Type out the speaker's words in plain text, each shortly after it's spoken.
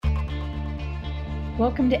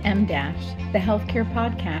Welcome to M-Dash, the healthcare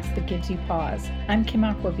podcast that gives you pause. I'm Kim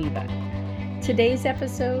Aquaviva. Today's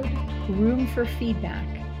episode, Room for Feedback,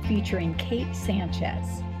 featuring Kait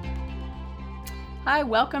Sanchez. Hi,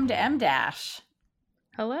 welcome to M-Dash.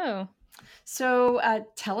 Hello. So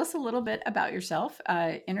tell us a little bit about yourself.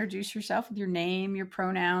 Introduce yourself with your name, your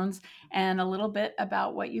pronouns, and a little bit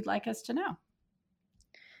about what you'd like us to know.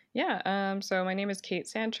 Yeah, so my name is Kait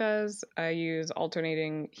Sanchez. I use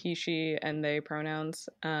alternating he, she, and they pronouns.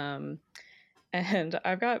 And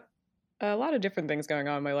I've got a lot of different things going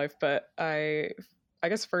on in my life, but I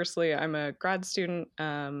guess firstly, I'm a grad student.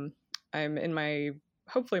 I'm in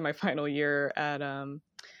hopefully my final year at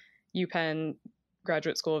UPenn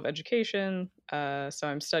Graduate School of Education. So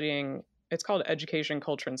I'm studying, it's called Education,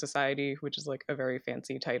 Culture, and Society, which is like a very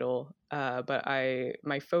fancy title. But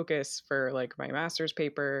my focus for like my master's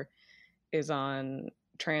paper is on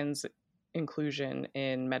trans inclusion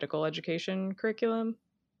in medical education curriculum.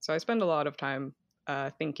 So I spend a lot of time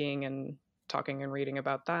thinking and talking and reading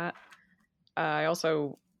about that. I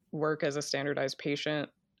also work as a standardized patient.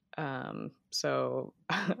 So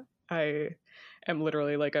I am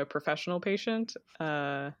literally like a professional patient.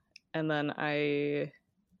 And then I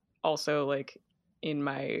also, like, in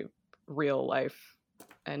my real life,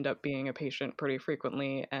 end up being a patient pretty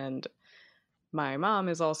frequently. And my mom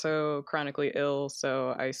is also chronically ill.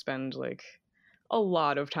 So I spend like a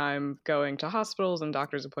lot of time going to hospitals and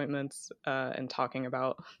doctor's appointments and talking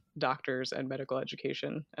about doctors and medical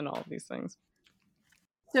education and all of these things.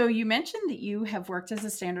 So you mentioned that you have worked as a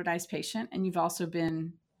standardized patient and you've also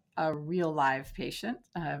been a real live patient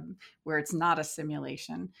where it's not a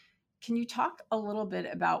simulation. Can you talk a little bit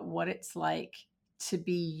about what it's like to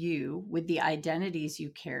be you with the identities you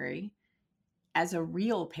carry as a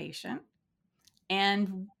real patient?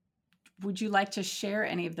 And would you like to share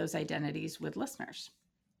any of those identities with listeners?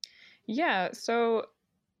 Yeah, so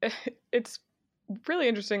it's really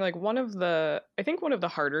interesting. Like I think one of the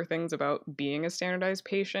harder things about being a standardized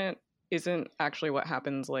patient isn't actually what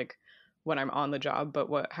happens like when I'm on the job, but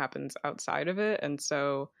what happens outside of it. And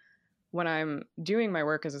so when I'm doing my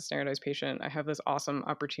work as a standardized patient, I have this awesome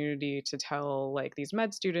opportunity to tell like these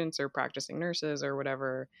med students or practicing nurses or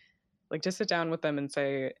whatever, like to sit down with them and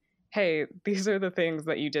say, hey, these are the things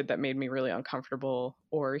that you did that made me really uncomfortable,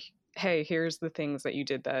 or hey, here's the things that you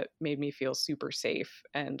did that made me feel super safe,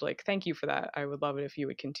 and like thank you for that. I would love it if you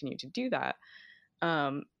would continue to do that.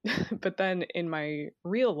 um, but then in my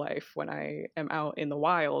real life, when I am out in the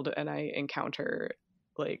wild and I encounter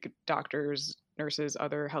like doctors, nurses,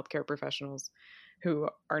 other healthcare professionals who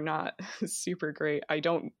are not super great, I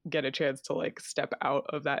don't get a chance to like step out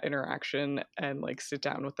of that interaction and like sit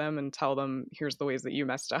down with them and tell them, here's the ways that you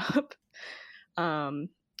messed up. um,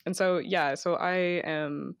 and so, yeah, so I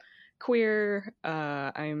am queer,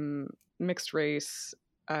 I'm mixed race,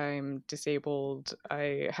 I'm disabled,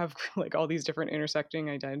 I have like all these different intersecting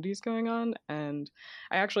identities going on. And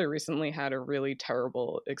I actually recently had a really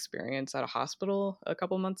terrible experience at a hospital a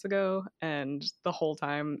couple months ago. And the whole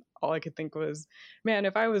time, all I could think was, man,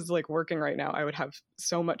 if I was like working right now, I would have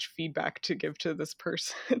so much feedback to give to this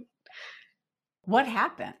person. What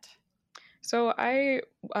happened? So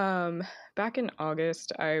back in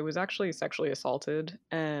August, I was actually sexually assaulted,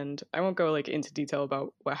 and I won't go like into detail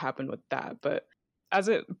about what happened with that, but as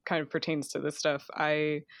it kind of pertains to this stuff,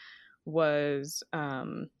 was,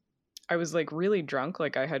 I was like really drunk,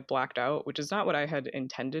 like I had blacked out, which is not what I had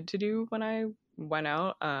intended to do when I went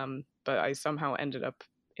out. But I somehow ended up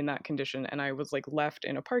in that condition, and I was like left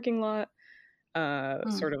in a parking lot,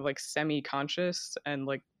 sort of like semi-conscious and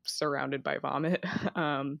like surrounded by vomit.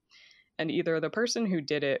 And either the person who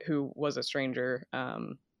did it, who was a stranger,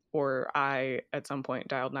 or I at some point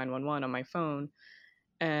dialed 911 on my phone.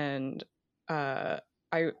 And I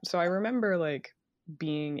remember like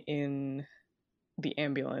being in the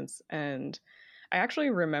ambulance, and I actually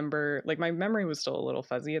remember, like, my memory was still a little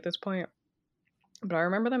fuzzy at this point, but I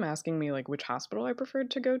remember them asking me like which hospital I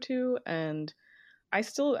preferred to go to. And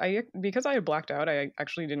because I had blacked out, I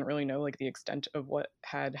actually didn't really know like the extent of what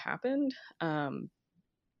had happened.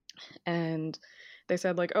 And they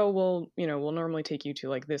said like, oh, well, we'll normally take you to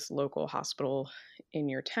like this local hospital in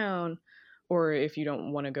your town, or if you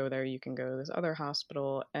don't want to go there, you can go to this other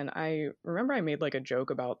hospital. And I remember I made like a joke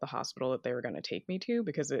about the hospital that they were going to take me to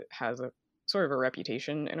because it has a sort of a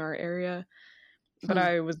reputation in our area. But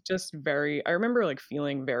I was just I remember like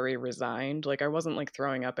feeling very resigned. Like I wasn't like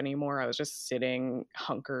throwing up anymore. I was just sitting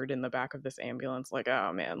hunkered in the back of this ambulance, like,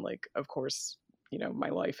 oh man, like, of course, my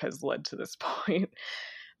life has led to this point.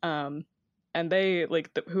 Um, And they,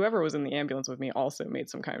 like, whoever was in the ambulance with me also made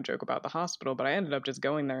some kind of joke about the hospital, but I ended up just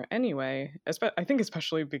going there anyway. I think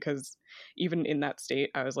especially because even in that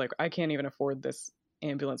state, I was like, I can't even afford this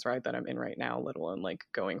ambulance ride that I'm in right now, let alone like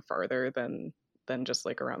going farther than just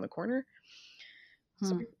like around the corner.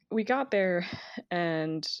 So Hmm. we got there,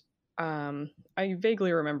 and I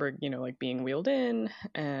vaguely remember, like being wheeled in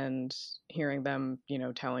and hearing them,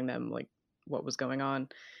 telling them like what was going on.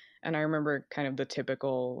 And I remember kind of the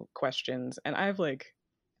typical questions. And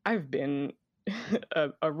I've been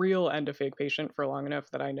a real and a fake patient for long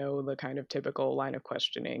enough that I know the kind of typical line of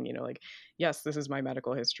questioning, like, yes, this is my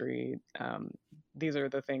medical history. These are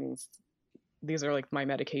the things, these are like my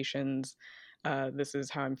medications. This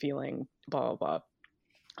is how I'm feeling, blah, blah,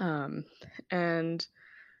 blah. And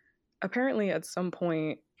apparently at some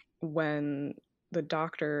point when the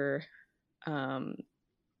doctor, um,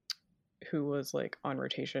 who was like on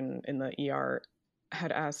rotation in the ER,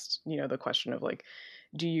 had asked, the question of like,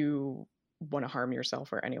 do you want to harm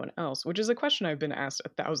yourself or anyone else? Which is a question I've been asked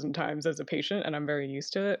 1,000 times as a patient, and I'm very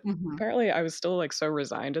used to it. Hmm. Apparently, I was still like so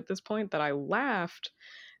resigned at this point that I laughed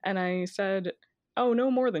and I said, "Oh,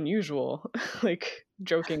 no more than usual," like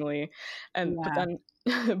jokingly. And but Yeah.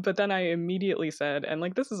 then, but then I immediately said, and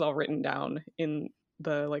like this is all written down in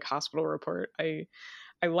the like hospital report. I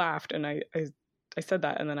laughed and I said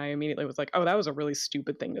that, and then I immediately was like, "Oh, that was a really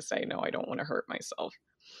stupid thing to say. No, I don't want to hurt myself."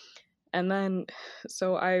 And then,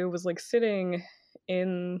 so I was like sitting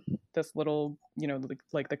in this little,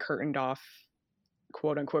 like the curtained off,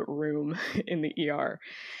 quote unquote, room in the ER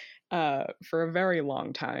for a very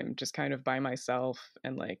long time, just kind of by myself.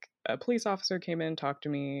 And like a police officer came in, talked to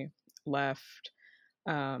me, left.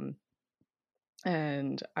 Um,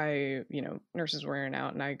 and nurses were in and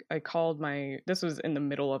out, and I called this was in the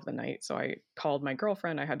middle of the night, so I called my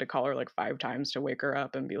girlfriend. I had to call her like 5 times to wake her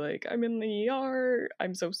up and be like, I'm in the ER,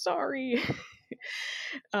 I'm so sorry.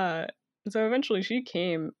 uh so eventually she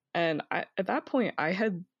came, and at that point I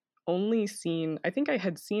had only seen, I think I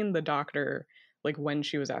had seen the doctor like when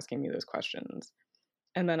she was asking me those questions,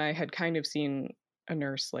 and then I had kind of seen a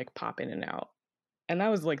nurse like pop in and out, and that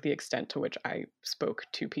was like the extent to which I spoke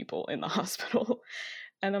to people in the hospital.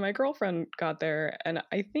 And then my girlfriend got there, and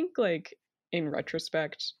I think like in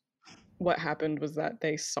retrospect, what happened was that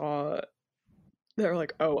they're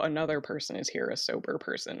like, oh, another person is here, a sober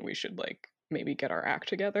person. We should like maybe get our act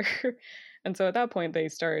together. And so at that point, they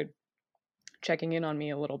started checking in on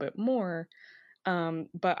me a little bit more.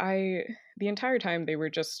 But the entire time, they were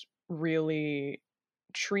just really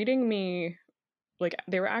treating me like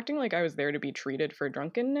they were acting like I was there to be treated for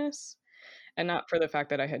drunkenness and not for the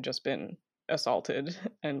fact that I had just been assaulted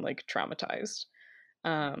and like traumatized.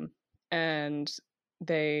 Um, and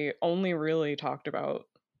they only really talked about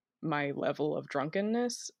my level of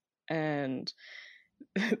drunkenness, and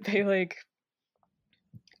they like,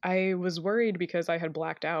 I was worried because I had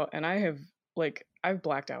blacked out, and I've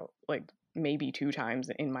blacked out like maybe 2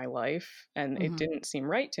 times in my life, and it Hmm. didn't seem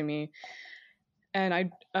right to me.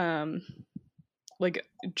 And like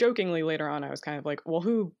jokingly later on, I was kind of like, well,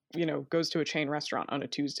 who, goes to a chain restaurant on a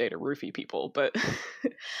Tuesday to roofie people? But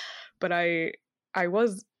but I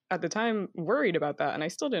was at the time worried about that, and I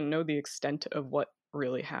still didn't know the extent of what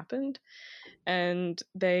really happened. And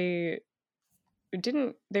they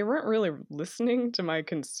weren't really listening to my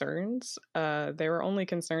concerns. They were only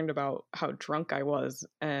concerned about how drunk I was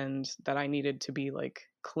and that I needed to be like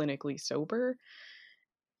clinically sober.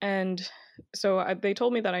 And so they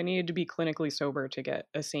told me that I needed to be clinically sober to get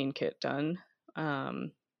a SANE kit done.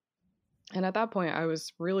 Um, and at that point, I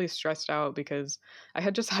was really stressed out because I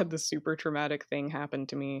had just had this super traumatic thing happen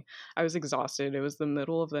to me. I was exhausted. It was the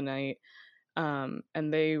middle of the night. And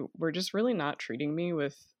they were just really not treating me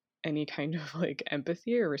with any kind of like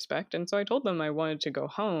empathy or respect. And so I told them I wanted to go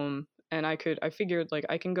home, and I figured like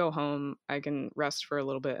I can go home, I can rest for a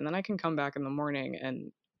little bit, and then I can come back in the morning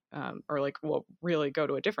and, or like, well, really go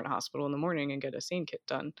to a different hospital in the morning and get a SANE kit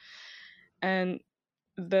done. And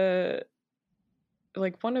the,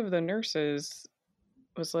 like, one of the nurses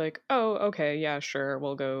was like, oh, okay, yeah, sure,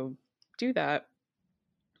 we'll go do that.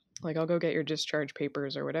 Like, I'll go get your discharge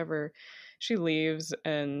papers or whatever. She leaves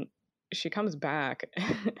and she comes back.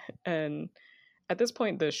 And at this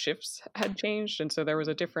point, the shifts had changed. And so there was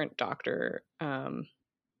a different doctor.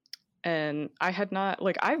 And I had not,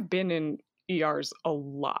 like, I've been in ERs a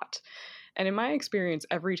lot. And in my experience,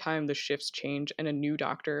 every time the shifts change and a new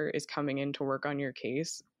doctor is coming in to work on your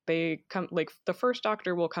case, they come, like, the first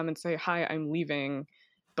doctor will come and say, hi, I'm leaving,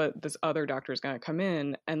 but this other doctor is going to come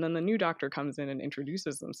in. And then the new doctor comes in and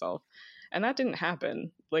introduces themselves. And that didn't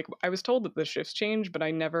happen. Like, I was told that the shifts changed, but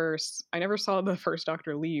I never saw the first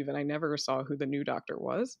doctor leave, and I never saw who the new doctor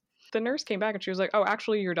was. the nurse came back and she was like, oh,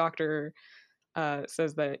 actually, your doctor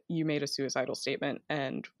says that you made a suicidal statement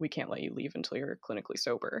and we can't let you leave until you're clinically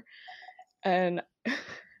sober. And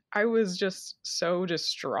I was just so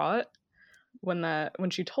distraught when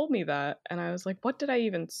she told me that, and I was like, what did I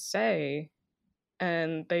even say?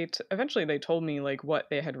 And eventually they told me like what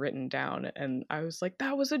they had written down, and I was like,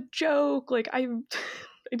 that was a joke. Like I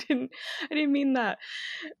didn't mean that.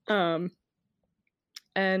 And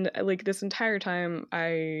like this entire time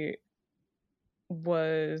I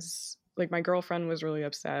was like, my girlfriend was really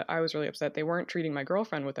upset. I was really upset. They weren't treating my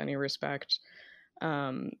girlfriend with any respect.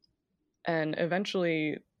 And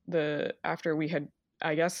eventually after we had,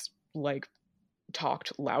 I guess, like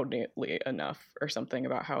talked loudly enough or something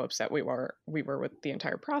about how upset we were with the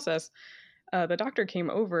entire process, the doctor came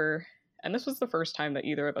over, and this was the first time that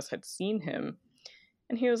either of us had seen him.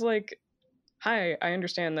 And he was like, hi, I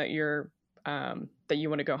understand that that you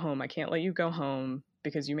want to go home. I can't let you go home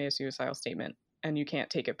because you made a suicidal statement and you can't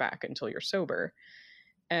take it back until you're sober.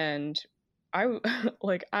 And I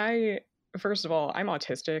like I first of all, I'm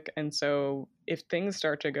autistic, and so if things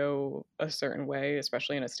start to go a certain way,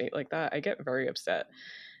 especially in a state like that, I get very upset.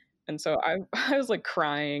 And so I was like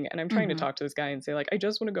crying, and I'm trying to Mhm. talk to this guy and say like, I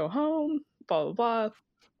just want to go home, blah blah blah.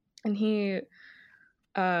 And he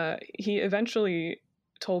eventually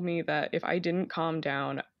told me that if I didn't calm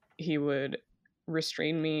down, he would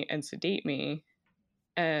restrain me and sedate me,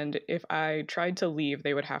 and if I tried to leave,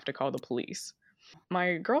 they would have to call the police.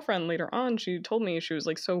 My girlfriend later on, she told me she was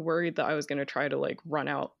like so worried that I was going to try to like run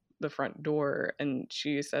out the front door, and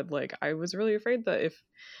she said like, I was really afraid that if,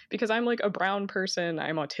 because I'm like a brown person,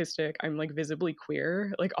 I'm autistic, I'm like visibly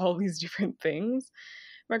queer, like all these different things,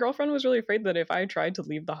 my girlfriend was really afraid that if I tried to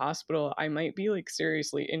leave the hospital, I might be like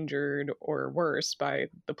seriously injured or worse by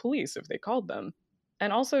the police if they called them.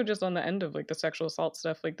 And also just on the end of like the sexual assault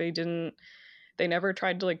stuff, like they never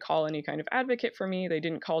tried to like call any kind of advocate for me. They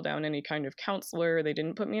didn't call down any kind of counselor. They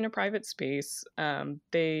didn't put me in a private space.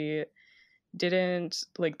 They didn't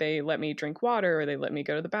like, they let me drink water, or they let me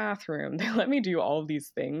go to the bathroom. They let me do all of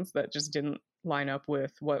these things that just didn't line up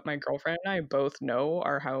with what my girlfriend and I both know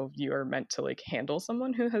are how you are meant to like handle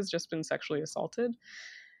someone who has just been sexually assaulted.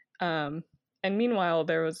 Um, and meanwhile,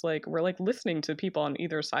 there was like, we're like listening to people on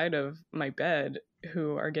either side of my bed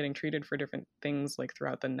who are getting treated for different things like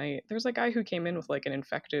throughout the night. There's a guy who came in with like an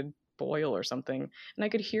infected boil or something, and I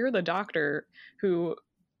could hear the doctor who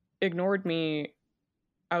ignored me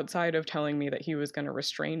outside of telling me that he was going to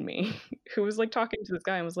restrain me, who was like talking to this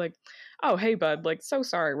guy and was like, oh, hey, bud, like, so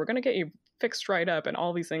sorry, we're going to get you fixed right up and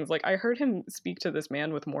all these things. Like, I heard him speak to this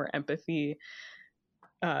man with more empathy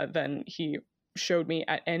than he showed me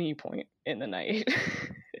at any point in the night.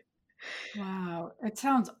 Wow, it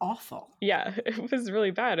sounds awful. Yeah, it was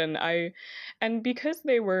really bad. And because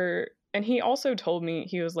they were, and he also told me,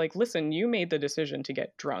 he was like, listen, you made the decision to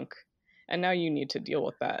get drunk, and now you need to deal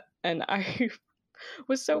with that. And I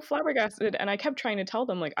was so flabbergasted, and I kept trying to tell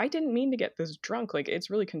them like, I didn't mean to get this drunk, like it's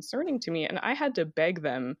really concerning to me. And I had to beg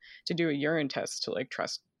them to do a urine test to like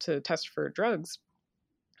test for drugs.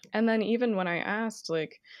 And then even when I asked,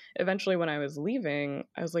 like, eventually when I was leaving,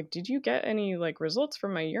 I was like, did you get any like results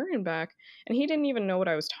from my urine back? And he didn't even know what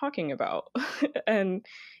I was talking about. And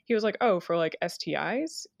he was like, oh, for like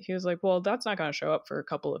STIs? He was like, well, that's not going to show up for a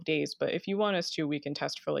couple of days, but if you want us to, we can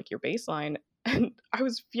test for like your baseline. And I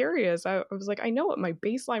was furious. I was like, I know what my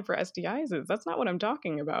baseline for STIs is. That's not what I'm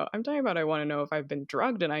talking about. I'm talking about, I want to know if I've been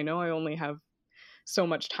drugged, and I know I only have so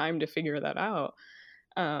much time to figure that out.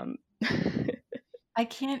 Um, I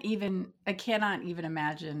cannot even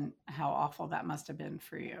imagine how awful that must have been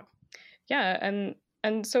for you. Yeah,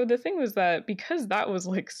 and so the thing was that because that was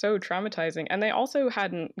like so traumatizing, and they also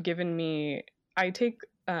hadn't given me, I take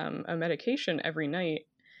a medication every night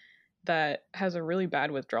that has a really bad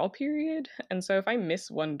withdrawal period, and so if I miss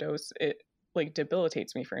one dose, it like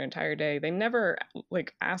debilitates me for an entire day. They never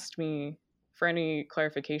like asked me for any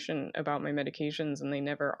clarification about my medications, and they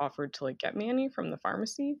never offered to like get me any from the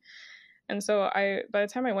pharmacy. And so by the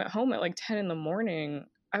time I went home at like 10 in the morning,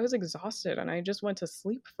 I was exhausted, and I just went to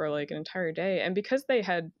sleep for like an entire day. And because they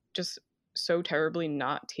had just so terribly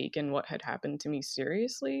not taken what had happened to me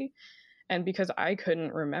seriously, and because I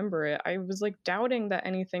couldn't remember it, I was like doubting that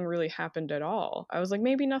anything really happened at all. I was like,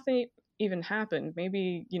 maybe nothing even happened.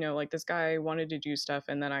 Maybe, like this guy wanted to do stuff,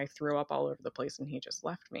 and then I threw up all over the place and he just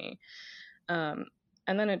left me. Um,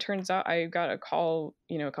 and then it turns out I got a call,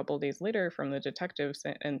 a couple of days later from the detectives,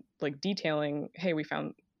 and like detailing, hey, we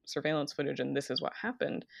found surveillance footage and this is what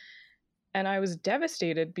happened. And I was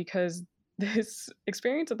devastated because this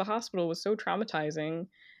experience at the hospital was so traumatizing,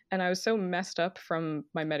 and I was so messed up from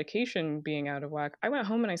my medication being out of whack. I went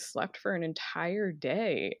home and I slept for an entire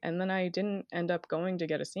day, and then I didn't end up going to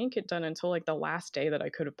get a SANE kit done until like the last day that I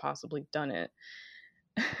could have possibly done it.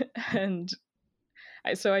 And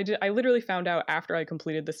I literally found out after I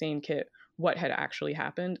completed the SANE kit what had actually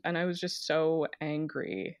happened, and I was just so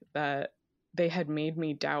angry that they had made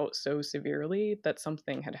me doubt so severely that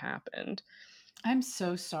something had happened. I'm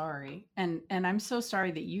so sorry. And I'm so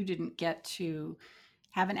sorry that you didn't get to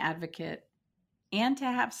have an advocate and to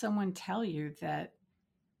have someone tell you that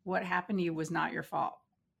what happened to you was not your fault.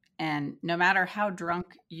 And no matter how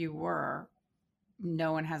drunk you were,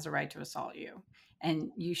 no one has a right to assault you.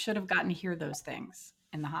 And you should have gotten to hear those things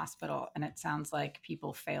in the hospital. And it sounds like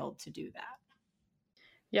people failed to do that.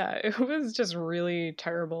 Yeah, it was just really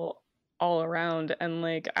terrible all around. And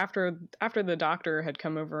like after the doctor had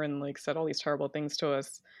come over and like said all these terrible things to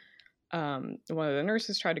us, one of the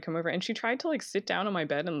nurses tried to come over and she tried to like sit down on my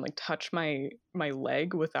bed and like touch my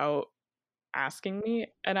leg without asking me,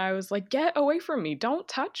 and I was like, get away from me, don't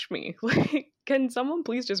touch me. Like, can someone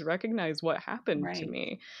please just recognize what happened to Right.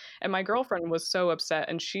 me? And my girlfriend was so upset,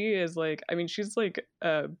 and she is like, I mean, she's like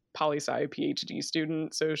a poli-sci PhD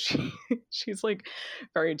student, so she's like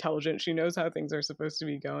very intelligent, she knows how things are supposed to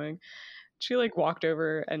be going. She like walked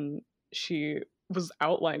over and she was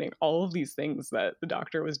outlining all of these things that the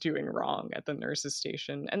doctor was doing wrong at the nurses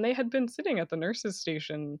station, and they had been sitting at the nurses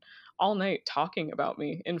station all night talking about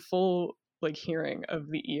me in full like hearing of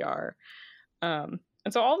the ER. And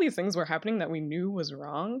so all these things were happening that we knew was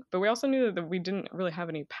wrong, but we also knew that we didn't really have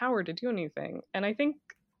any power to do anything. And I think,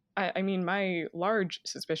 I mean, my large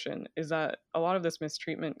suspicion is that a lot of this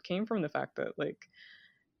mistreatment came from the fact that, like,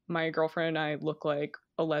 my girlfriend and I look like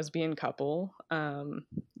a lesbian couple.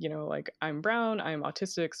 You know, like I'm brown, I'm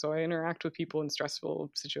autistic, so I interact with people in stressful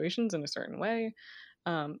situations in a certain way.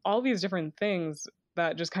 All these different things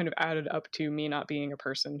that just kind of added up to me not being a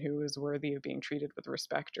person who is worthy of being treated with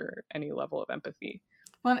respect or any level of empathy.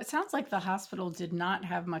 Well, it sounds like the hospital did not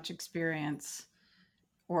have much experience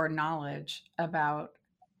or knowledge about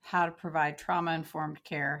how to provide trauma informed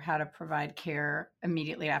care, how to provide care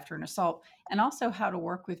immediately after an assault, and also how to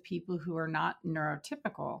work with people who are not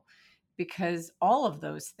neurotypical, because all of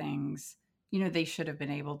those things, they should have been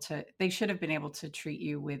able to treat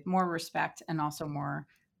you with more respect and also more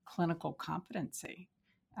clinical competency.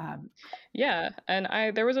 Um, Yeah, and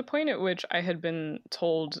I there was a point at which I had been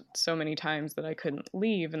told so many times that I couldn't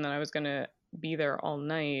leave and that I was going to be there all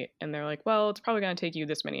night, and they're like, "Well, it's probably going to take you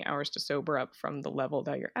this many hours to sober up from the level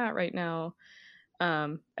that you're at right now."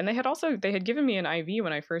 And they had given me an IV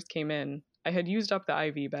when I first came in. I had used up the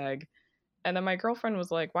IV bag, and then my girlfriend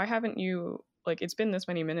was like, "Why haven't you like it's been this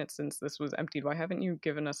many minutes since this was emptied. Why haven't you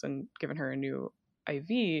given her a new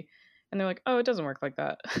IV?" And they're like, "Oh, it doesn't work like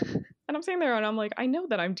that." And I'm sitting there and I'm like, "I know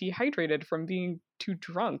that I'm dehydrated from being too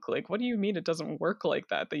drunk. Like, what do you mean it doesn't work like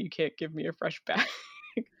that you can't give me a fresh bag?"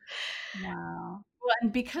 wow. Well,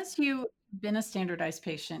 and because you've been a standardized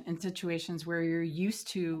patient in situations where you're used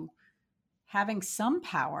to having some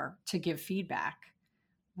power to give feedback,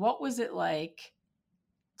 what was it like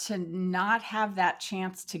to not have that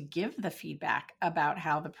chance to give the feedback about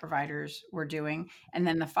how the providers were doing? And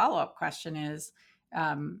then the follow up question is,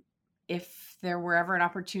 um, if there were ever an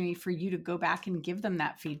opportunity for you to go back and give them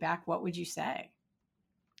that feedback, what would you say?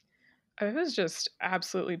 It was just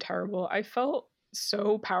absolutely terrible. I felt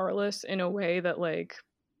so powerless in a way that like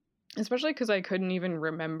especially because I couldn't even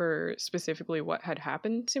remember specifically what had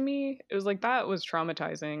happened to me. It was like that was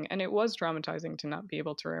traumatizing. And it was traumatizing to not be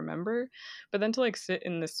able to remember. But then to like sit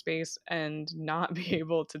in this space and not be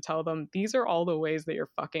able to tell them, these are all the ways that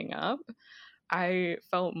you're fucking up. I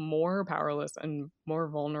felt more powerless and more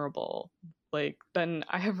vulnerable like than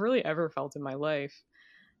I have really ever felt in my life.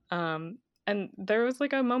 And there was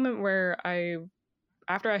like a moment where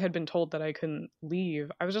after I had been told that I couldn't leave,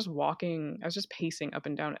 I was just pacing up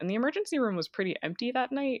and down. And the emergency room was pretty empty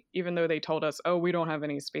that night, even though they told us, oh, we don't have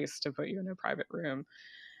any space to put you in a private room.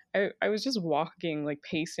 I was just walking, like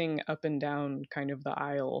pacing up and down kind of the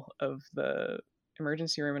aisle of the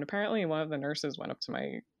emergency room. And apparently one of the nurses went up to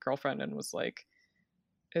my girlfriend and was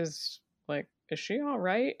is is she all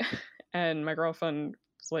right? And my girlfriend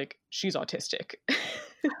was like, she's autistic.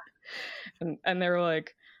 And they were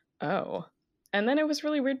like, oh. And then it was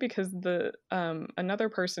really weird because the another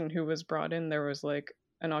person who was brought in, there was like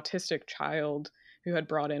an autistic child who had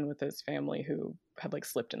brought in with his family who had like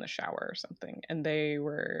slipped in the shower or something, and they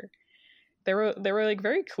were like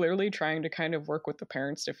very clearly trying to kind of work with the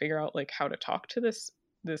parents to figure out like how to talk to this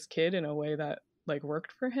kid in a way that like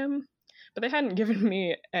worked for him, but they hadn't given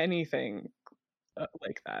me anything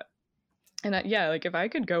like that. And yeah, like if I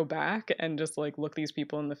could go back and just like look these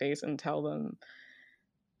people in the face and tell them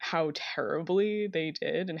how terribly they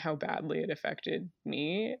did and how badly it affected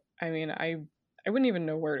me, I mean, I wouldn't even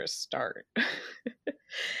know where to start.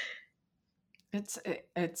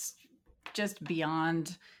 It's just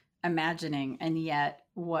beyond imagining, and yet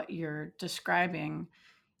what you're describing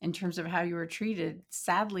in terms of how you were treated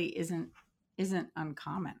sadly isn't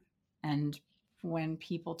uncommon. And when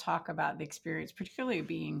people talk about the experience, particularly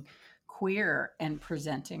being queer and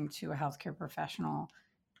presenting to a healthcare professional,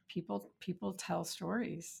 people tell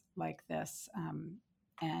stories like this,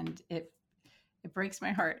 and it breaks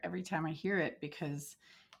my heart every time I hear it, because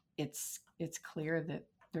it's clear that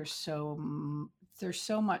there's so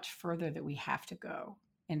much further that we have to go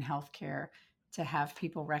in healthcare to have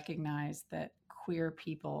people recognize that queer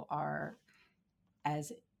people are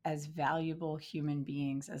as as valuable human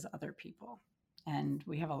beings as other people, and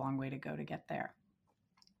we have a long way to go to get there.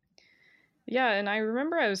 Yeah, and I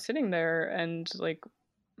remember I was sitting there and like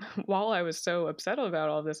while I was so upset about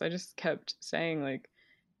all this, I just kept saying like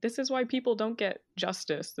this is why people don't get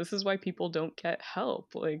justice. This is why people don't get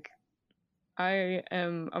help. Like I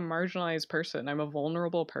am a marginalized person. I'm a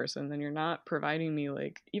vulnerable person, and you're not providing me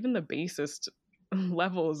like even the basest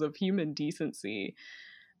levels of human decency.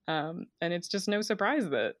 And it's just no surprise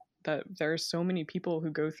that there are so many people who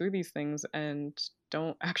go through these things and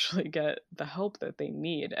don't actually get the help that they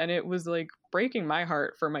need. And it was like breaking my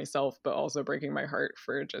heart for myself, but also breaking my heart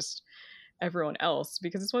for just everyone else,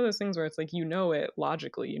 because it's one of those things where it's like, you know, it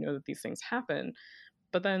logically, you know that these things happen.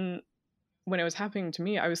 But then when it was happening to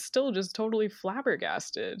me, I was still just totally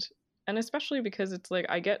flabbergasted. And especially because it's like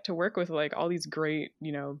I get to work with like all these great,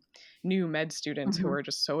 you know, new med students who Mm-hmm. are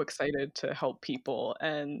just so excited to help people.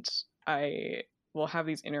 And I will have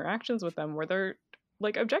these interactions with them where they're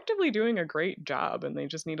like objectively doing a great job and they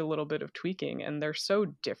just need a little bit of tweaking. And they're so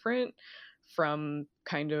different from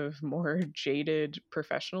kind of more jaded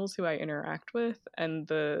professionals who I interact with. And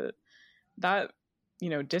that, you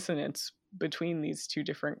know, dissonance between these two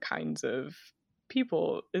different kinds of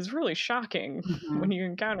people is really shocking Mm-hmm. when you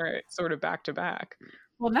encounter it sort of back to back.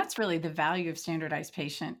 Well, that's really the value of standardized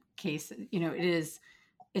patient cases.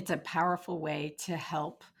 It's a powerful way to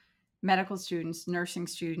help medical students, nursing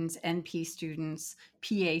students, NP students,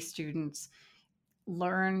 PA students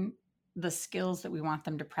learn the skills that we want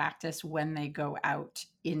them to practice when they go out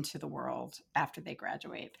into the world after they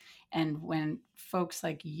graduate. And when folks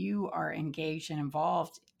like you are engaged and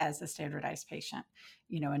involved as a standardized patient,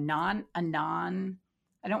 I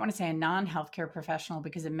don't want to say a non-healthcare professional,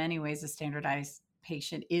 because in many ways a standardized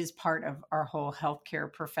patient is part of our whole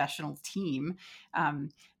healthcare professional team.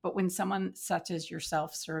 But when someone such as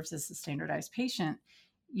yourself serves as a standardized patient,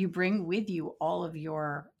 you bring with you all of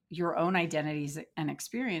your own identities and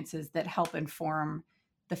experiences that help inform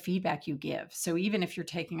the feedback you give. So even if you're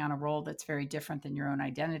taking on a role that's very different than your own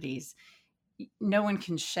identities, no one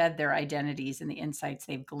can shed their identities and the insights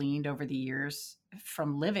they've gleaned over the years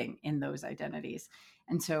from living in those identities.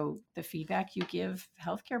 And so the feedback you give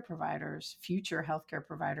healthcare providers, future healthcare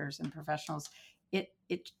providers and professionals, it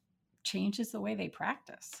changes the way they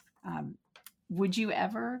practice. Would you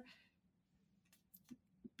ever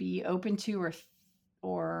be open to,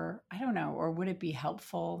 or I don't know, or would it be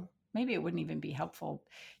helpful? Maybe it wouldn't even be helpful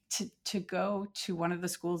to go to one of the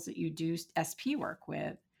schools that you do SP work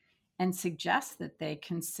with and suggest that they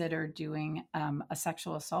consider doing a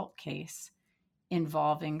sexual assault case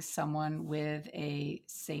involving someone with a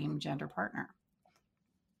same gender partner.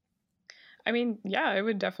 I mean, yeah, I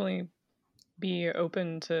would definitely be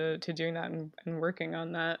open to doing that and working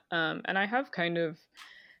on that. And I have kind of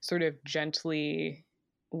sort of gently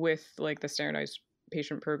with like the standardized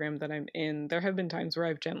patient program that I'm in, there have been times where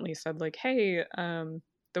I've gently said like, hey,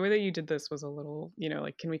 the way that you did this was a little, you know,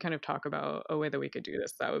 like, can we kind of talk about a way that we could do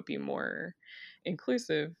this that would be more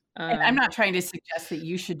inclusive? And I'm not trying to suggest that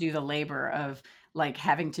you should do the labor of like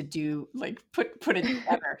having to do like put it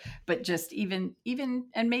together, but just even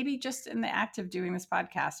and maybe just in the act of doing this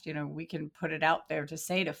podcast, we can put it out there to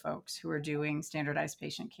say to folks who are doing standardized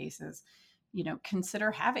patient cases,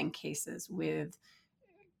 consider having cases with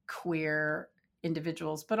queer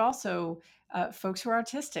individuals, but also folks who are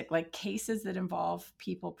autistic, like cases that involve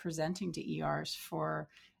people presenting to ERs for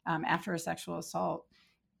after a sexual assault,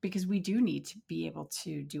 because we do need to be able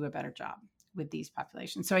to do a better job with these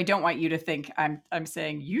populations. So I don't want you to think I'm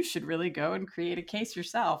saying you should really go and create a case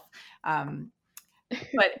yourself,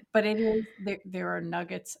 but it is there are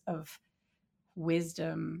nuggets of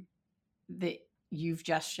wisdom that you've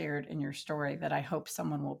just shared in your story that I hope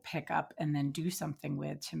someone will pick up and then do something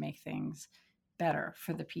with to make things better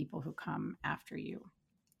for the people who come after you.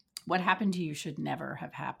 What happened to you should never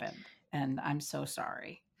have happened. and I'm so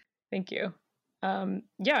sorry. Thank you.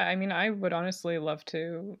 Yeah, I mean, I would honestly love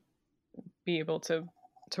to be able to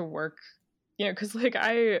work, because like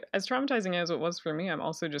as traumatizing as it was for me, I'm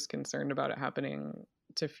also just concerned about it happening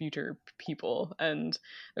to future people, and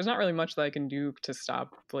there's not really much that I can do to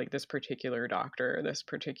stop like this particular doctor, this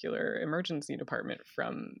particular emergency department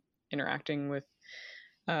from interacting with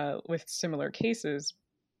similar cases.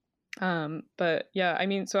 But yeah, I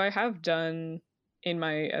mean, so I have done in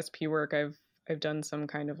my SP work, I've done some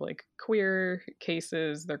kind of like queer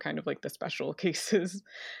cases. They're kind of like the special cases.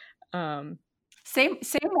 Um, Say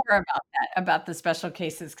more about that, about the special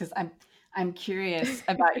cases, because I'm curious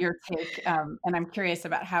about your take, and I'm curious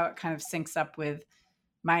about how it kind of syncs up with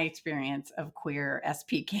my experience of queer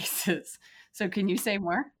SP cases. So can you say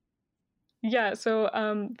more? yeah, so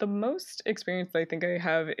the most experience I think I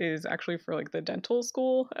have is actually for like the dental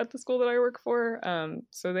school at the school that I work for.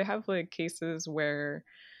 So they have like cases where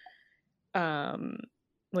um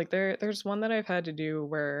like there's one that I've had to do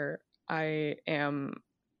where I'm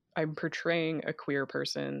portraying a queer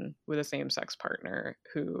person with a same-sex partner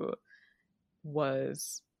who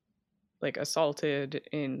was like assaulted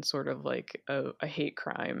in sort of like a hate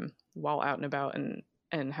crime while out and about,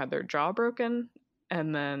 and had their jaw broken,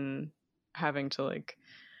 and then having to like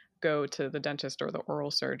go to the dentist or the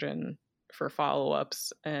oral surgeon for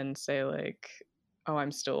follow-ups and say like, oh,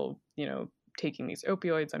 I'm still, taking these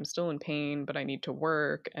opioids, I'm still in pain, but I need to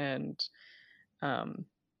work. And um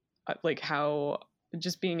like how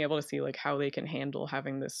just being able to see like how they can handle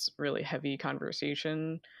having this really heavy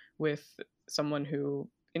conversation with someone who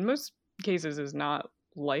in most cases is not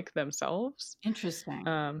like themselves. Interesting.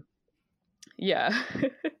 um yeah.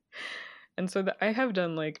 And so I have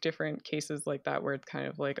done like different cases like that where it's kind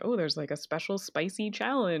of like, oh, there's like a special spicy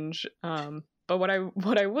challenge. But what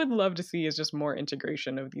I would love to see is just more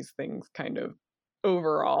integration of these things kind of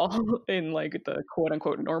overall in like the quote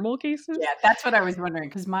unquote normal cases. Yeah, that's what I was wondering,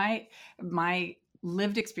 because my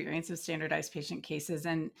lived experience of standardized patient cases,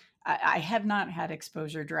 and I have not had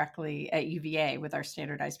exposure directly at UVA with our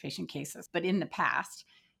standardized patient cases, but in the past,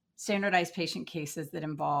 standardized patient cases that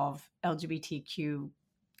involve LGBTQ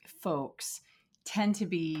folks tend to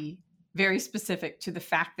be very specific to the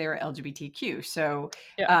fact they're LGBTQ. So,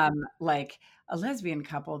 Yeah. like a lesbian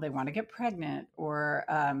couple, they want to get pregnant, or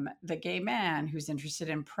the gay man who's interested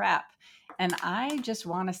in PrEP. And I just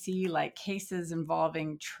want to see like cases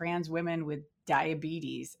involving trans women with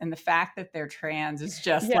diabetes, and the fact that they're trans is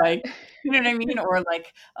just Yeah. like, you know what I mean? Or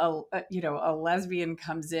like a lesbian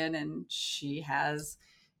comes in and she has,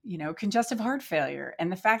 congestive heart failure,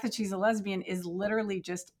 and the fact that she's a lesbian is literally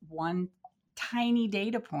just one tiny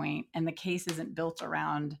data point, and the case isn't built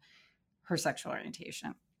around her sexual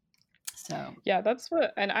orientation. So Yeah, that's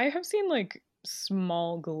what, and I have seen like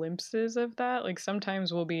small glimpses of that. Like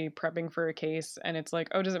sometimes we'll be prepping for a case and it's like,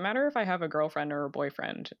 oh, does it matter if I have a girlfriend or a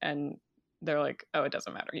boyfriend? And they're like, oh, it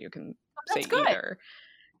doesn't matter. You can say that's good. either.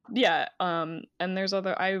 Yeah. And there's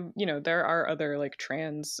other, there are other like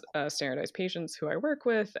trans standardized patients who I work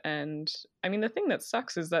with. And I mean, the thing that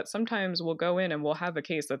sucks is that sometimes we'll go in and we'll have a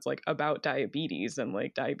case that's like about diabetes and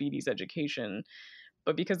like diabetes education,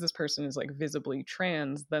 but because this person is like visibly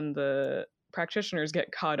trans, then the practitioners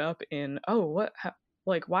get caught up in, oh,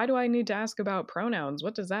 like why do I need to ask about pronouns,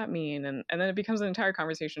 what does that mean? And then it becomes an entire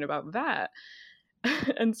conversation about that.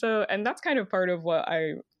 And that's kind of part of what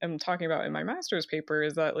I am talking about in my master's paper,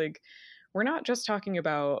 is that like we're not just talking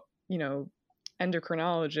about,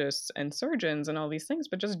 endocrinologists and surgeons and all these things,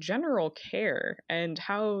 but just general care and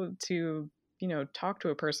how to, talk to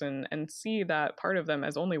a person and see that part of them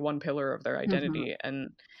as only one pillar of their Mhm. identity,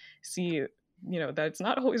 and see, that it's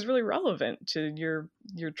not always really relevant to your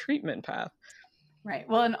treatment path. Right.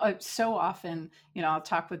 Well, and so often, I'll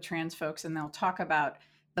talk with trans folks and they'll talk about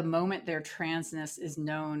the moment their transness is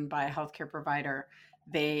known by a healthcare provider,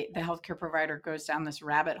 the healthcare provider goes down this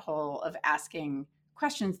rabbit hole of asking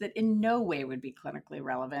questions that in no way would be clinically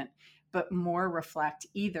relevant, but more reflect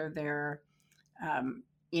either their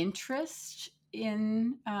interest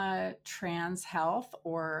in trans health,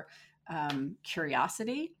 or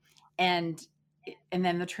curiosity. And and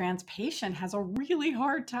then the trans patient has a really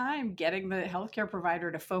hard time getting the healthcare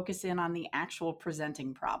provider to focus in on the actual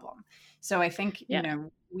presenting problem. So I think, Yeah.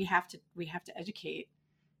 we have to educate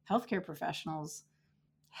healthcare professionals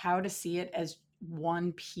how to see it as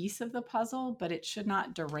one piece of the puzzle, but it should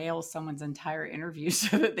not derail someone's entire interview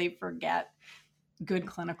so that they forget good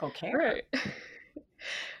clinical care. Right.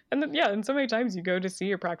 And then, yeah, and so many times you go to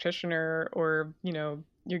see a practitioner, or,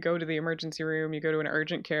 you go to the emergency room, you go to an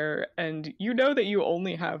urgent care, and you know that you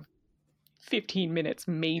only have 15 minutes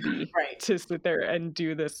maybe Right. to sit there and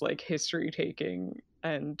do this like history taking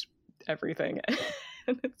and everything.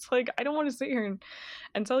 And it's like, I don't want to sit here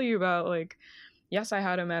and tell you about like, yes, I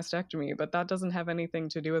had a mastectomy, but that doesn't have anything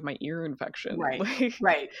to do with my ear infection. Right. Like,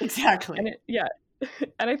 Right. and Exactly. it, yeah.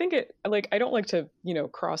 And I think it, like, I don't like to,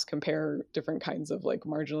 cross compare different kinds of like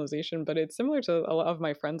marginalization, but it's similar to a lot of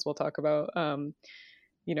my friends will talk about,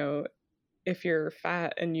 you know, if you're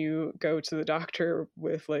fat and you go to the doctor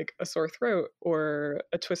with like a sore throat or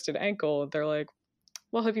a twisted ankle, they're like,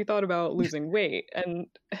 well, have you thought about losing weight? And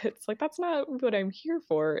it's like, that's not what I'm here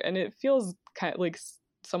for. And it feels kind of like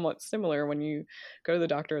somewhat similar when you go to the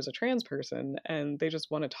doctor as a trans person and they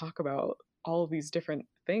just want to talk about all of these different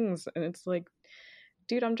things. And it's like,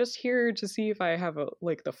 dude, I'm just here to see if I have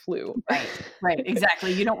like the flu. Right, right,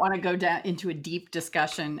 exactly. You don't want to go down into a deep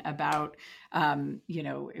discussion about,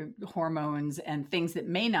 hormones and things that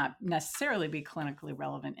may not necessarily be clinically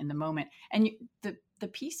relevant in the moment. And the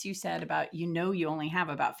piece you said about, you only have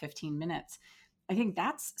about 15 minutes. I think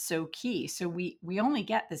that's so key. So we only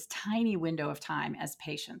get this tiny window of time as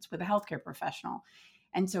patients with a healthcare professional.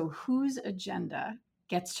 And so whose agenda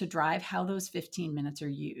gets to drive how those 15 minutes are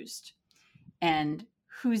used? And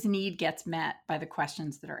whose need gets met by the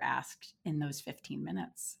questions that are asked in those 15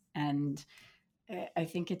 minutes. And I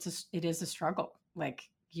think it is a struggle. Like,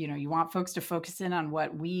 you want folks to focus in on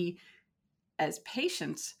what we as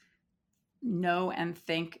patients know and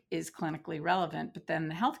think is clinically relevant, but then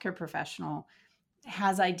the healthcare professional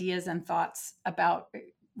has ideas and thoughts about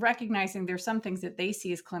recognizing there's some things that they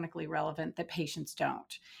see as clinically relevant that patients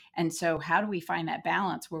don't. And so how do we find that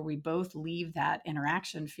balance where we both leave that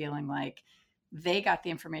interaction feeling like they got the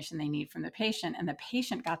information they need from the patient and the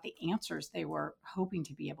patient got the answers they were hoping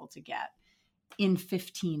to be able to get in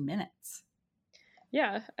 15 minutes?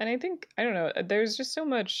 Yeah. And I think, I don't know, there's just so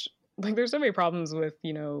much, like, there's so many problems with,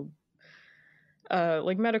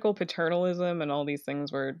 like medical paternalism and all these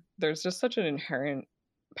things where there's just such an inherent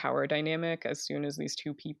power dynamic as soon as these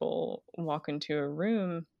two people walk into a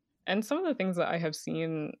room. And some of the things that I have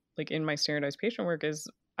seen like in my standardized patient work is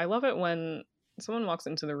I love it when someone walks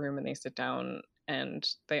into the room and they sit down and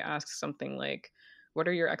they ask something like, what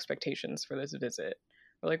are your expectations for this visit?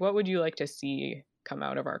 Or like, what would you like to see come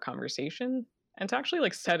out of our conversation? And to actually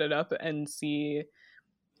like set it up and see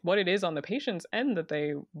what it is on the patient's end that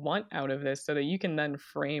they want out of this so that you can then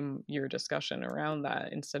frame your discussion around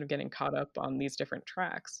that instead of getting caught up on these different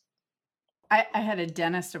tracks. I had a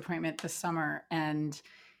dentist appointment this summer and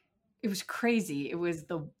it was crazy. It was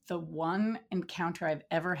the one encounter I've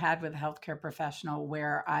ever had with a healthcare professional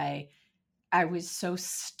where I was so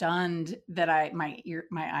stunned that my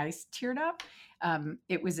eyes teared up.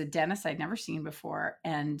 It was a dentist I'd never seen before,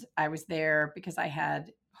 and I was there because I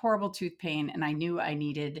had horrible tooth pain and I knew I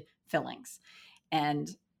needed fillings. And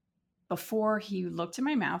before he looked in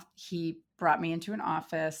my mouth, he brought me into an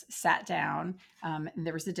office, sat down, and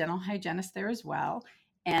there was a dental hygienist there as well.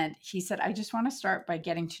 And he said, I just want to start by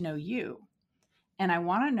getting to know you. And I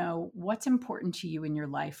want to know what's important to you in your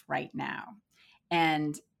life right now.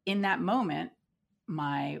 And in that moment,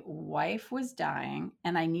 my wife was dying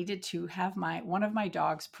and I needed to have one of my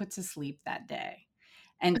dogs put to sleep that day.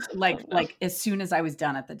 And Oh no. like as soon as I was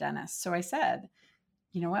done at the dentist. So I said,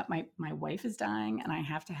 you know what, my wife is dying and I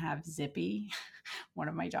have to have Zippy, one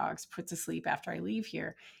of my dogs, put to sleep after I leave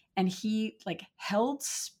here. And he like held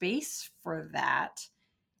space for that.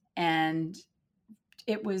 And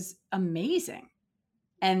it was amazing.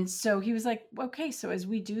 And so he was like, okay, so as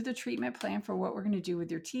we do the treatment plan for what we're going to do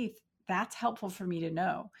with your teeth, that's helpful for me to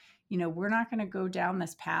know. We're not going to go down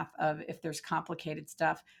this path of if there's complicated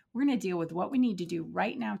stuff. We're going to deal with what we need to do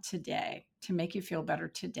right now today to make you feel better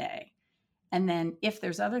today. And then if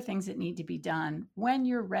there's other things that need to be done, when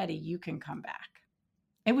you're ready, you can come back.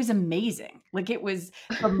 It was amazing. Like it was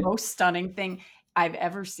the most stunning thing I've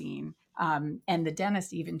ever seen. And the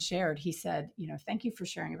dentist even shared, he said, thank you for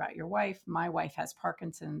sharing about your wife. My wife has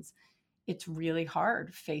Parkinson's. It's really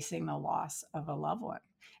hard facing the loss of a loved one.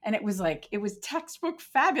 And it was textbook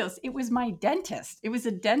fabulous. It was my dentist. It was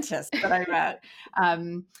a dentist that I met.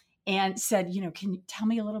 And said, can you tell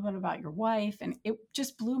me a little bit about your wife? And it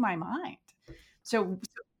just blew my mind. So when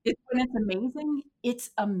it's amazing, it's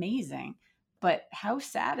amazing. But how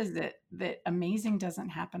sad is it that amazing doesn't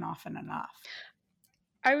happen often enough?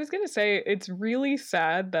 I was going to say it's really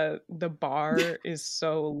sad that the bar is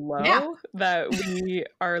so Yeah, low that we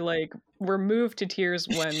are like we're moved to tears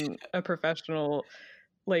when a professional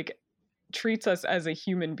like treats us as a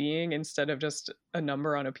human being instead of just a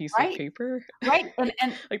number on a piece of right, paper. right. And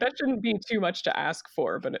Like that shouldn't be too much to ask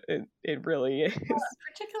for, but it really is.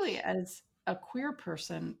 particularly as a queer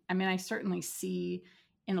person, I mean, I certainly see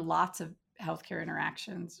in lots of healthcare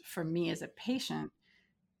interactions for me as a patient,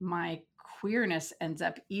 my queerness ends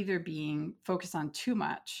up either being focused on too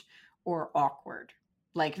much or awkward.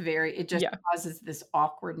 Like it just Yeah. causes this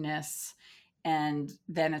awkwardness, and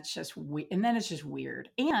then it's just weird.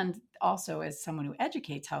 And also, as someone who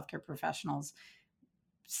educates healthcare professionals,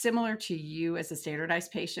 similar to you as a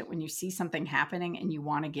standardized patient, when you see something happening and you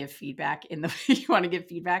want to give feedback you want to give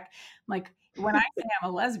feedback, like when I say I'm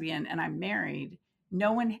a lesbian and I'm married,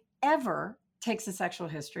 no one ever takes a sexual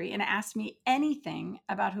history and asks me anything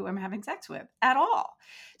about who I'm having sex with at all.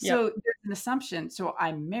 Yep. So there's an assumption. So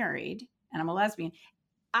I'm married and I'm a lesbian.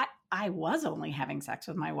 I was only having sex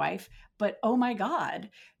with my wife, but oh my God,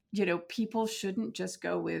 people shouldn't just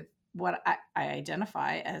go with what I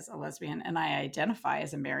identify as a lesbian and I identify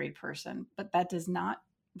as a married person, but that's not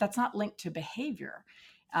linked to behavior.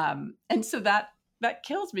 And so that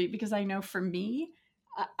kills me, because I know for me,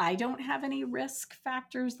 I don't have any risk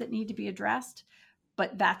factors that need to be addressed,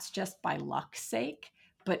 but that's just by luck's sake.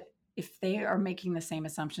 But if they are making the same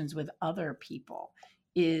assumptions with other people,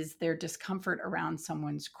 is their discomfort around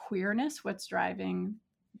someone's queerness what's driving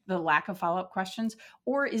the lack of follow-up questions?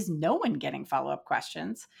 Or is no one getting follow-up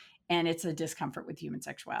questions and it's a discomfort with human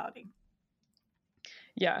sexuality?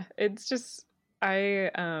 Yeah. It's just, I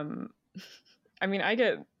mean, I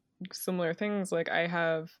get similar things. Like I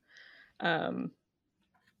have, um,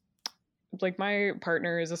 like my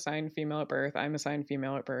partner is assigned female at birth. I'm assigned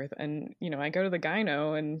female at birth. And, I go to the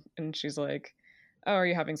gyno and she's like, oh, are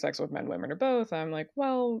you having sex with men, women, or both? I'm like,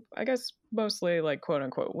 well, I guess mostly like quote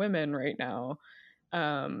unquote women right now.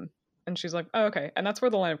 Um, and she's like, oh, okay. And that's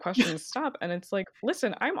where the line of questions stop. And it's like,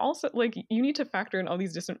 listen, I'm also like, you need to factor in all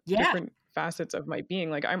these Yeah, different facets of my being.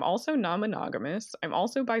 Like, I'm also non-monogamous. I'm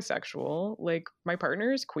also bisexual. Like, my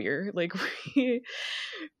partner is queer. Like,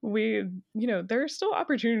 we, there are still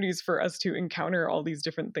opportunities for us to encounter all these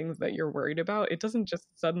different things that you're worried about. It doesn't just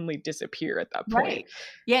suddenly disappear at that point. right.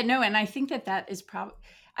 Yeah, no, and I think that is probably,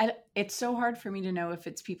 it's so hard for me to know if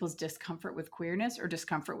it's people's discomfort with queerness or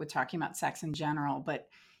discomfort with talking about sex in general, but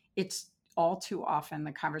it's all too often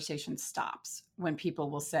the conversation stops when people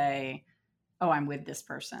will say, oh, I'm with this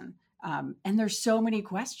person. And there's so many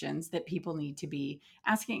questions that people need to be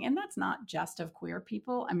asking. And that's not just of queer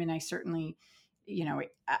people. I mean, I certainly,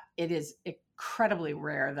 it is incredibly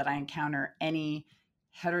rare that I encounter any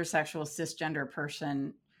heterosexual cisgender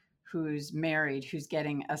person who's married who's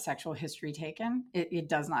getting a sexual history taken. It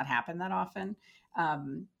does not happen that often.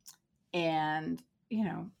 And,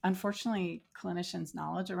 unfortunately, clinicians'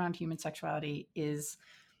 knowledge around human sexuality is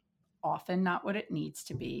often not what it needs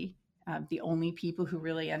to be. The only people who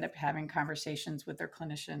really end up having conversations with their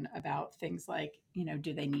clinician about things like,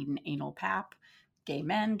 do they need an anal pap? Gay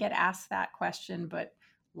men get asked that question, but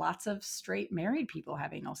lots of straight married people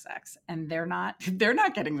have anal sex, and they're not they're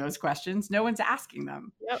not getting those questions. No one's asking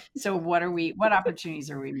them. Yep. So what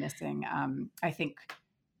opportunities are we missing? I think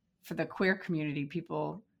for the queer community,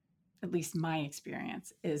 people, at least my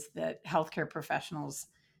experience, is that healthcare professionals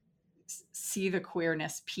see the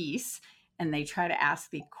queerness piece and they try to ask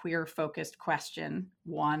the queer focused question,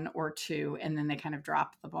 one or two, and then they kind of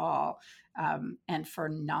drop the ball. And for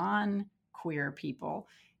non queer people,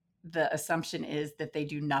 the assumption is that they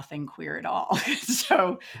do nothing queer at all.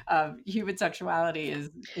 So human sexuality is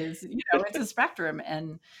it's a spectrum,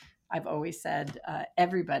 and I've always said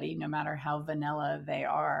everybody, no matter how vanilla they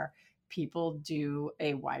are, people do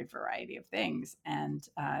a wide variety of things, and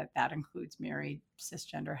that includes married,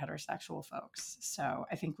 cisgender, heterosexual folks. So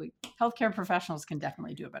I think healthcare professionals can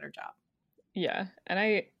definitely do a better job. Yeah. And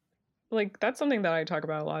I like that's something that I talk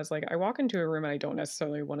about a lot is like I walk into a room and I don't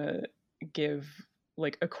necessarily want to give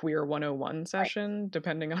like a queer 101 Right. session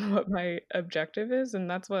depending on what my objective is, and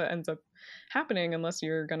that's what ends up happening unless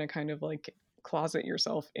you're going to kind of like closet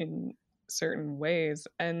yourself in certain ways.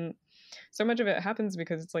 And so much of it happens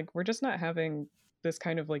because it's like we're just not having this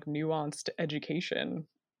kind of like nuanced education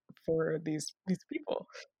for these people.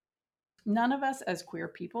 None of us as queer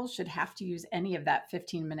people should have to use any of that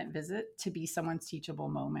 15-minute visit to be someone's teachable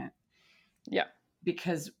moment, Yeah.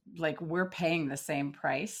 because like we're paying the same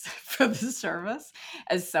price for the service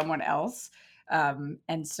as someone else.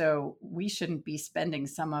 And so we shouldn't be spending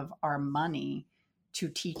some of our money to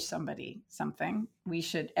teach somebody something.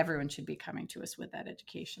 Everyone should be coming to us with that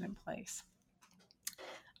education in place.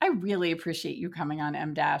 I really appreciate you coming on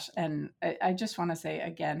M Dash. And I just want to say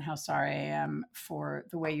again how sorry I am for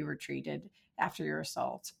the way you were treated after your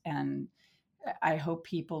assault. And I hope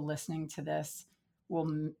people listening to this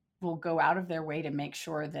will go out of their way to make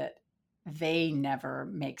sure that they never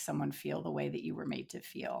make someone feel the way that you were made to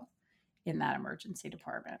feel in that emergency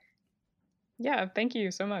department. Yeah, thank you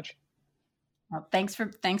so much. Well, thanks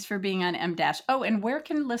for being on M Dash. Oh, and where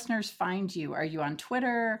can listeners find you? Are you on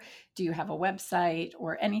Twitter? Do you have a website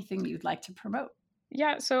or anything you'd like to promote?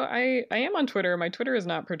 Yeah, so I am on Twitter. My Twitter is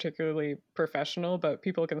not particularly professional, but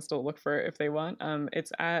people can still look for it if they want.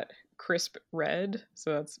 It's at Crisp Red,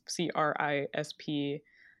 so that's CRISP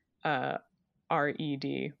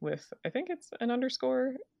RED with, I think it's an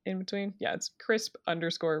underscore in between. Yeah, it's crisp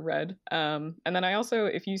underscore red. And then I also,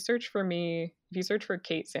 if you search for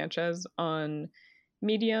Kait Sanchez on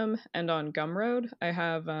Medium and on Gumroad, I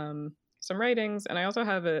have some writings, and I also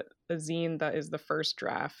have a zine that is the first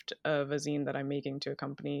draft of a zine that I'm making to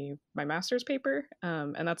accompany my master's paper.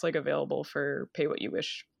 And that's like available for pay what you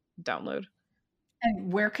wish download.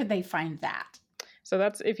 And where could they find that? So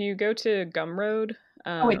that's if you go to Gumroad.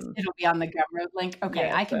 Oh, it'll be on the Gumroad link. Okay,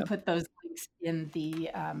 Yeah, I can so put those links in the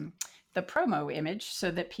promo image so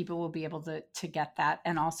that people will be able to get that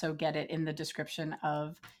and also get it in the description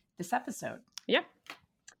of this episode. yeah.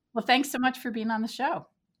 Well, thanks so much for being on the show.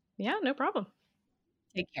 Yeah, no problem.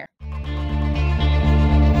 Take care.